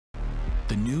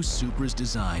The new Supra's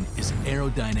design is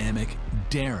aerodynamic,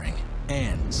 daring,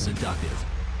 and seductive.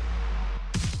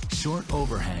 Short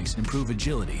overhangs improve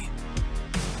agility,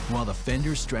 while the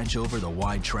fenders stretch over the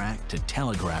wide track to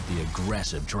telegraph the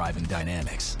aggressive driving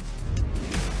dynamics.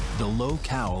 The low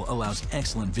cowl allows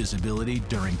excellent visibility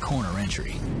during corner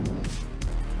entry.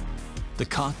 The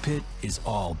cockpit is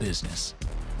all business.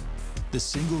 The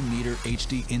single-meter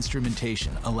HD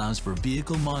instrumentation allows for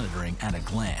vehicle monitoring at a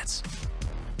glance.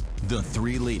 The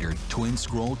 3-liter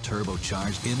twin-scroll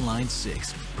turbocharged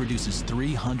inline-six produces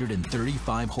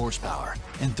 335 horsepower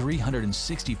and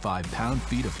 365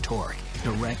 pound-feet of torque.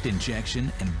 Direct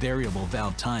injection and variable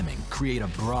valve timing create a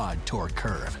broad torque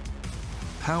curve.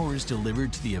 Power is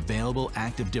delivered to the available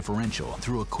active differential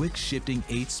through a quick-shifting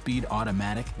 8-speed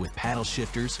automatic with paddle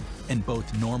shifters in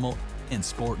both normal and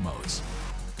sport modes.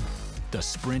 The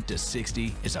sprint to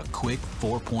 60 is a quick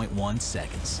 4.1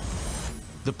 seconds.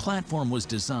 The platform was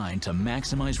designed to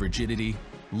maximize rigidity,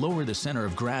 lower the center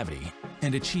of gravity,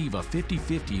 and achieve a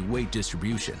 50-50 weight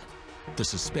distribution. The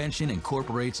suspension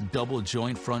incorporates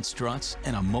double-joint front struts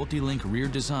and a multi-link rear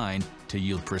design to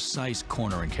yield precise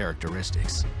cornering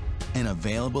characteristics. An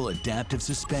available adaptive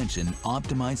suspension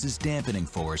optimizes dampening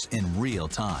force in real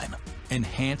time.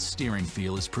 Enhanced steering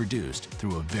feel is produced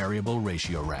through a variable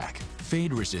ratio rack.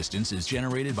 Fade resistance is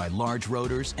generated by large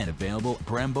rotors and available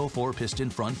Brembo 4-piston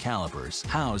front calipers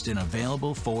housed in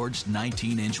available forged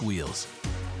 19-inch wheels.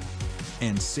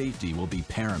 And safety will be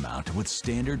paramount with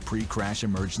standard pre-crash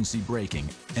emergency braking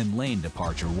and lane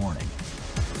departure warning.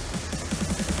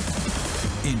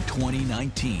 In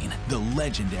 2019, the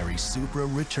legendary Supra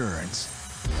returns.